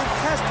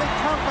 Fantastic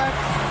comeback.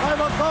 They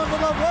were gone to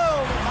the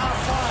world at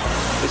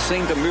half-time. It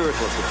seemed a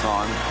miracle at the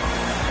time,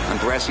 and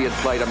Barassi had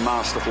played a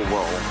masterful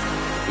role.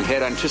 He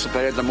had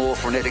anticipated the more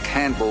frenetic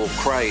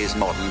handball-crazed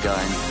modern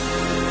game.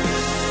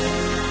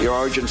 The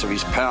origins of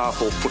his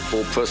powerful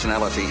football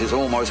personality, his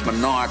almost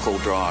maniacal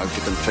drive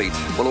to compete,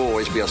 will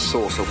always be a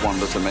source of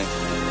wonder to me.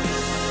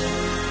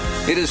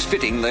 It is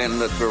fitting, then,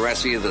 that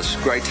Barassi, this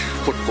great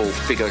football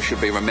figure, should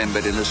be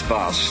remembered in this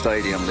vast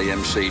stadium, the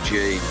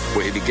MCG,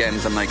 where he began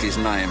to make his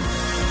name.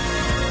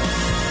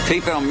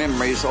 Keep our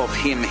memories of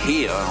him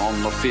here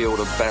on the field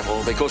of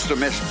battle, because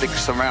domestic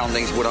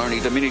surroundings would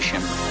only diminish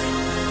him.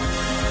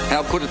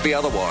 How could it be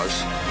otherwise?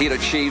 He had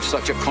achieved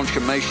such a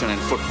consummation in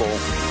football.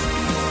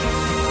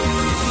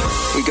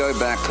 We go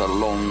back a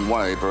long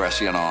way,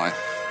 Barassi and I.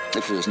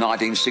 It was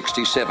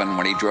 1967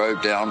 when he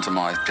drove down to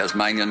my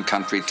Tasmanian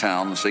country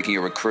town seeking a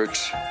recruit,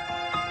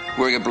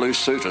 wearing a blue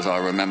suit, as I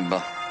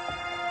remember.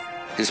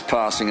 His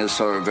passing is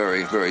so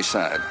very, very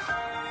sad.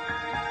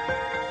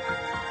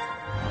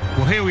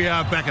 Well, here we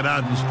are back at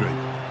Arden Street.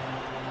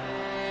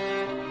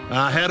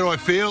 How do I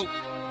feel?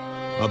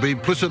 I'll be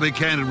implicitly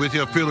candid with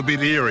you. I feel a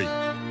bit eerie.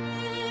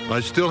 I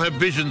still have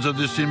visions of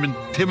this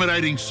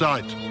intimidating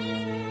sight.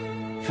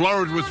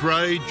 Florid with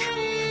rage,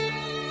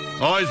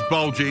 eyes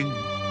bulging,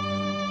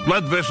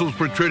 blood vessels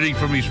protruding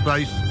from his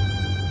face,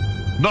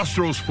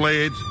 nostrils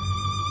flared,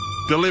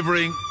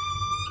 delivering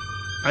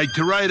a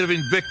tirade of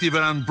invective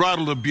and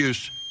unbridled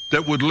abuse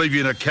that would leave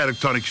you in a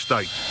catatonic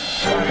state.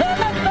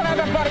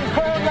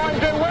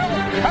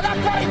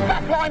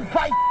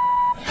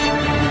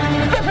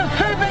 This is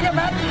too big a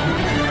match,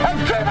 and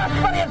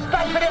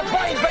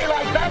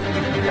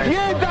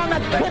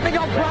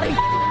your bloody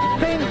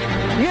thing,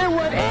 you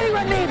weren't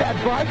anywhere near that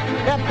bloke.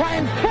 They're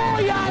playing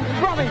 4 yards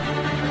from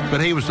him.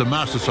 But he was the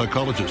master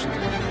psychologist.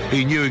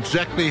 He knew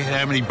exactly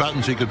how many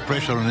buttons he could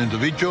press on an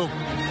individual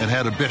and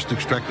how to best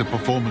extract the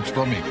performance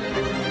from him.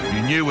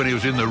 He knew when he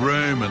was in the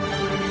room, and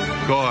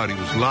God, he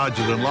was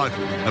larger than life,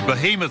 a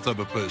behemoth of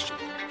a person.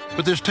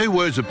 But there's two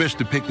words that best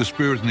depict the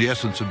spirit and the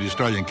essence of the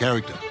Australian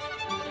character,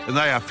 and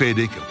they are fair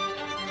dinkum.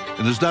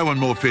 And there's no one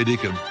more fair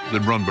dinkum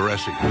than Ron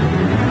Barassi.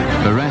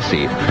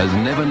 Barassi has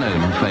never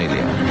known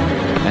failure.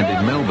 And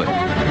in Melbourne,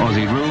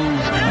 Aussie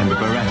Rules and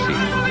Barassi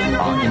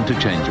are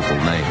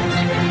interchangeable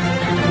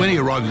names. When he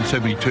arrived in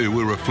 72,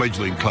 we were a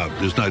fledgling club,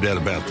 there's no doubt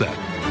about that.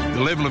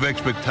 The level of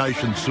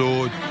expectation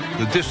soared,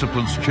 the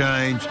disciplines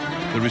changed,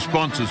 the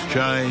responses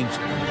changed.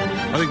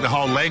 I think the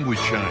whole language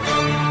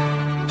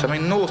changed. I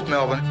mean, North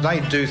Melbourne,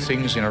 they do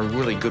things in a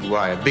really good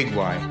way, a big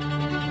way.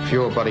 If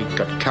you're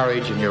got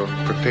courage and you're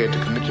prepared to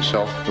commit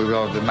yourself, we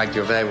will make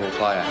you a valuable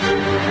player.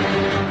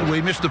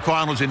 We missed the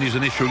finals in his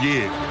initial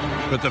year,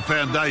 but the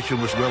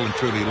foundation was well and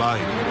truly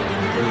laid.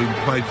 We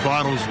played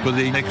finals for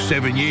the next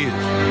 7 years.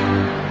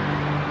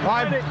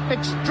 I'm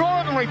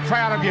extraordinarily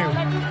proud of you.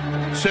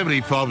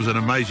 75 was an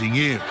amazing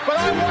year. But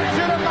I want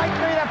you to make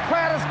me the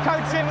proudest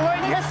coach in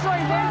league history,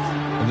 Vince.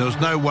 And there was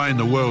no way in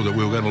the world that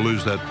we were going to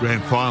lose that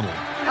grand final.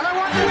 And I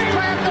want this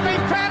crowd to be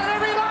proud of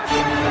every last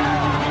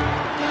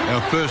one.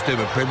 Our first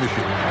ever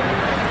premiership.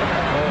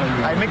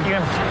 Hey, Mick, you're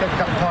going to get a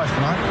couple of pies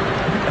tonight.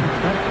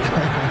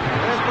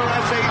 There's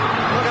Barassi.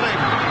 Look at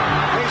him.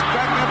 He's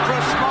cracking up for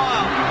a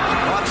smile.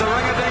 Oh, it's a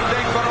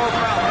ring-a-ding-ding for North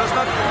Melbourne,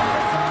 isn't it?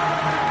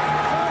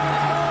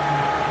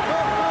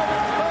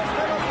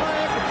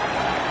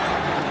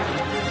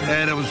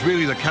 And it was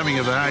really the coming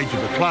of the age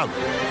of the club.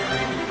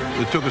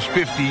 It took us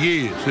 50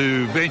 years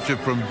to venture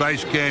from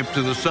base camp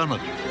to the summit.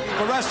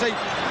 Barassi,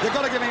 you've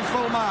got to give him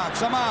full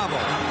marks, a marvel.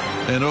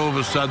 And all of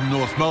a sudden,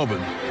 North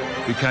Melbourne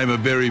became a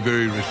very,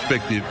 very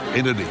respected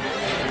entity.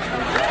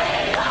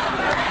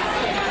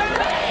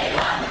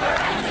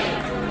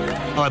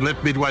 I'd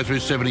left midway through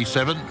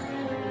 77,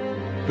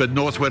 but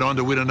North went on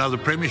to win another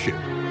premiership.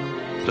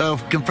 So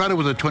confronted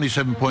with a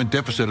 27-point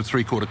deficit at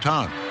three-quarter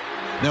time.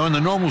 Now, in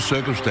the normal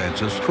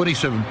circumstances,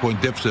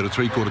 27-point deficit at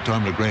three-quarter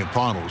time in the grand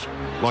finals,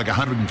 like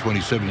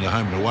 127 in a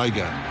home and away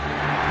game.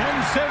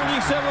 And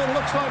 77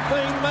 looks like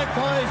being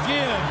Magpie's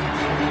year.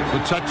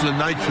 But such is the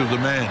nature of the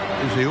man,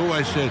 as he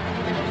always said,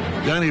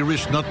 the only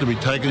risk not to be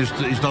taken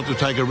is not to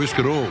take a risk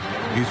at all.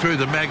 He threw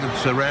the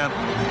magnets around,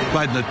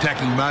 played an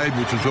attacking mode,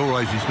 which was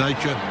always his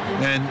nature,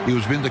 and he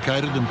was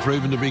vindicated and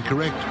proven to be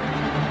correct.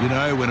 You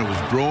know, when it was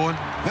drawn.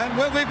 And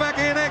we'll be back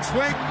here next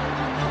week.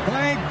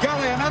 Playing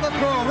Gully, another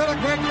draw. What a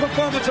great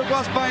performance it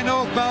was by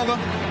North Melbourne.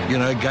 You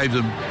know, gave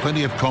them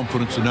plenty of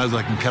confidence to know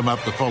they can come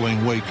up the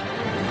following week.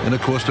 And,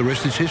 of course, the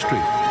rest is history.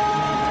 There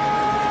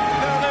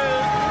it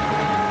is.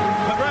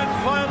 The grand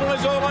final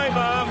is all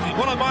over.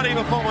 What a mighty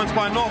performance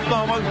by North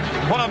Melbourne.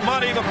 What a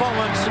mighty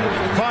performance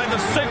by the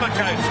Sigma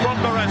coach, Ron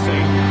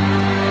Barassi.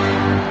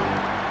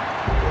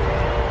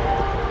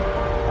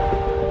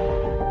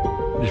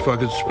 If I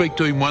could speak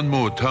to him one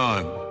more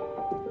time,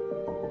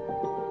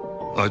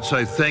 I'd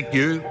say thank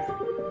you,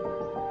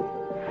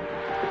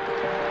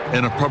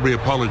 and I'd probably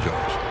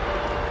apologise.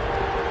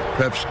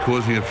 Perhaps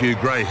causing a few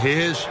grey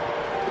hairs,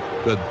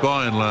 but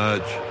by and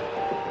large,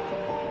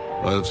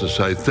 I have to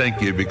say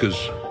thank you,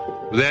 because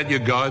without your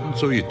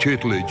guidance or your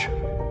tutelage,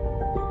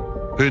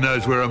 who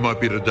knows where I might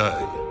be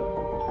today.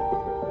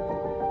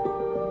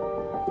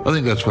 I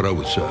think that's what I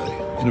would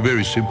say, in a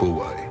very simple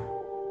way.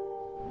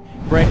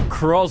 Brett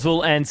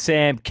Croswell and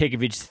Sam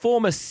Kekovich.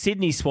 Former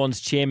Sydney Swans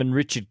chairman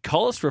Richard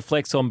Collis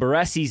reflects on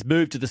Barassi's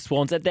move to the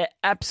Swans at their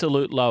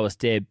absolute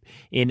lowest ebb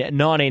in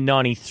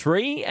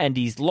 1993 and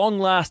his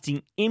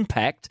long-lasting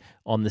impact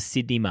on the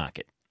Sydney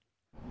market.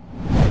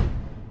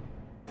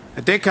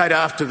 A decade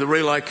after the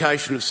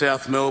relocation of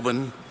South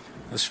Melbourne,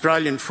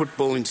 Australian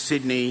football in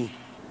Sydney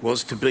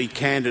was, to be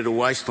candid, a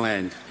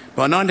wasteland.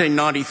 By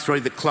 1993,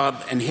 the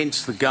club, and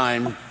hence the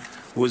game,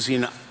 was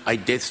in a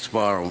death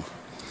spiral.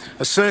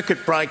 A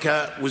circuit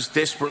breaker was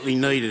desperately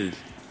needed,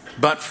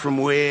 but from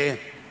where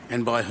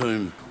and by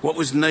whom? What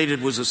was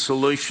needed was a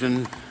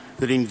solution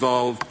that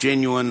involved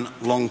genuine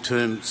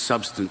long-term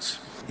substance.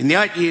 In the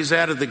 8 years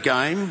out of the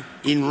game,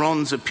 in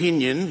Ron's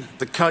opinion,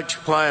 the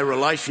coach-player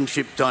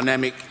relationship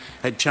dynamic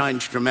had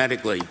changed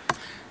dramatically,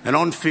 and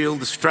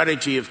on-field the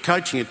strategy of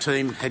coaching a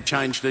team had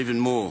changed even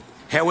more.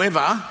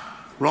 However,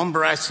 Ron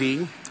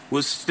Barassi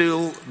was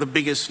still the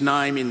biggest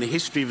name in the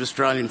history of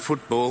Australian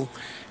football,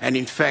 and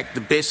in fact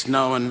the best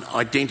known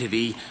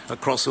identity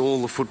across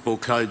all the football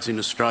codes in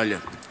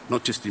Australia,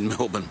 not just in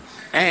Melbourne.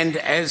 And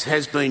as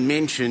has been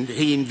mentioned,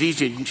 he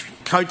envisaged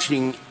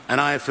coaching an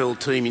AFL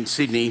team in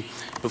Sydney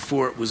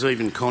before it was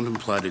even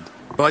contemplated.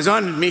 By his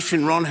own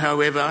admission, Ron,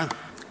 however,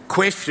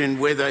 questioned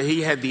whether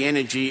he had the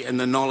energy and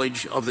the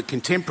knowledge of the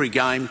contemporary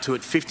game to,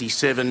 at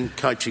 57,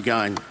 coach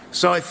again.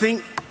 So I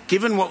think,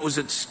 given what was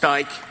at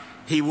stake,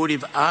 he would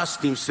have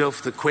asked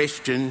himself the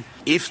question,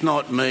 if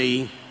not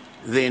me,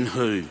 then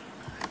who?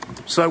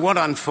 So what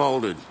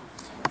unfolded?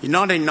 In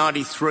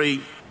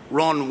 1993,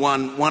 Ron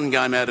won 1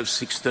 game out of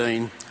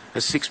 16, a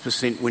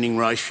 6% winning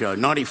ratio.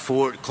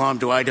 94, it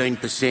climbed to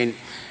 18%,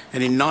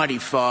 and in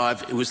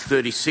 95, it was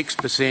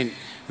 36%,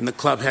 and the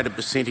club had a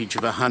percentage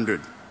of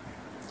 100.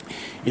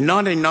 In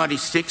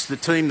 1996, the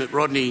team that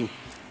Rodney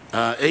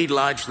Eade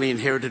largely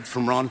inherited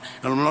from Ron,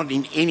 and I'm not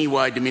in any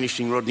way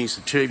diminishing Rodney's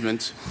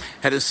achievements,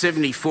 had a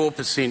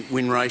 74%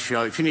 win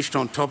ratio, finished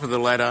on top of the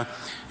ladder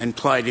and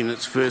played in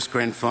its first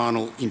grand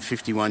final in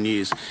 51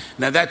 years.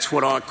 Now that's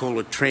what I call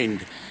a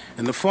trend,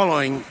 and the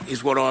following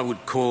is what I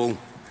would call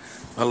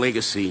a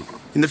legacy.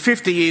 In the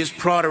 50 years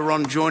prior to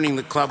Ron joining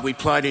the club, we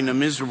played in a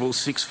miserable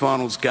 6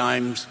 finals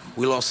games.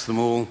 We lost them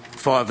all.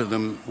 5 of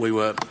them we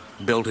were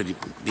belted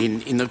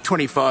in. In the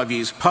 25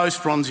 years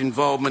post Ron's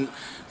involvement,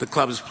 the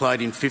club has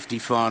played in 50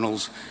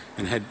 finals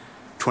and had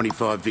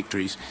 25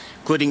 victories,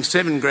 including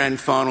 7 grand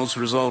finals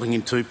resulting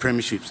in 2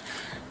 premierships.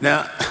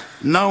 Now,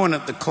 no one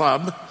at the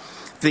club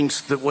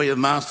thinks that we are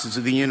masters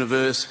of the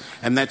universe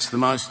and that's the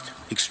most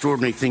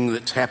extraordinary thing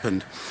that's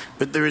happened.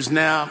 But there is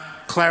now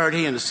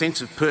clarity and a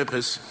sense of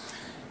purpose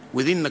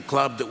within the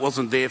club that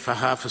wasn't there for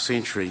half a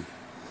century,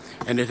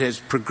 and it has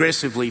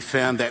progressively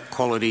found that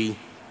quality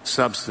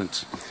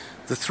substance.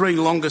 The 3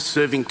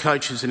 longest-serving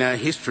coaches in our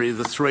history are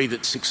the 3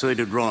 that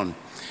succeeded Ron,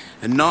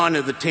 and 9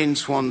 of the 10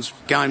 Swans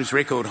Games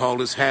record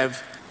holders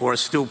have or are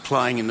still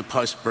playing in the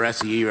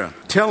post-Barassi era.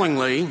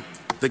 Tellingly,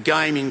 the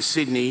game in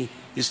Sydney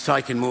is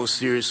taken more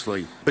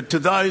seriously. But to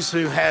those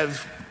who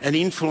have an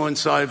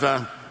influence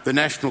over the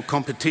national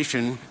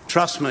competition,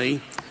 trust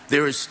me,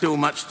 there is still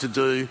much to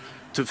do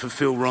to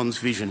fulfil Ron's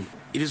vision.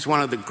 It is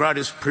one of the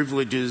greatest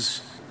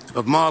privileges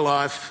of my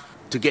life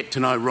to get to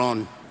know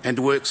Ron and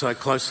to work so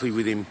closely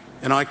with him.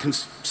 And I can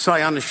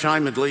say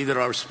unashamedly that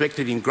I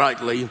respected him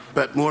greatly,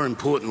 but more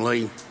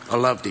importantly, I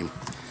loved him.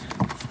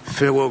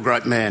 Farewell,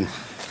 great man.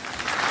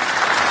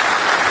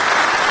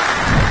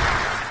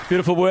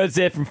 Beautiful words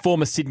there from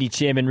former Sydney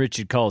chairman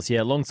Richard Coles.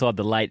 Yeah, alongside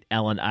the late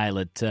Alan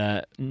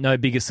Aylett. No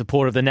bigger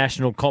supporter of the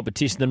national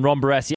competition than Ron Barassi.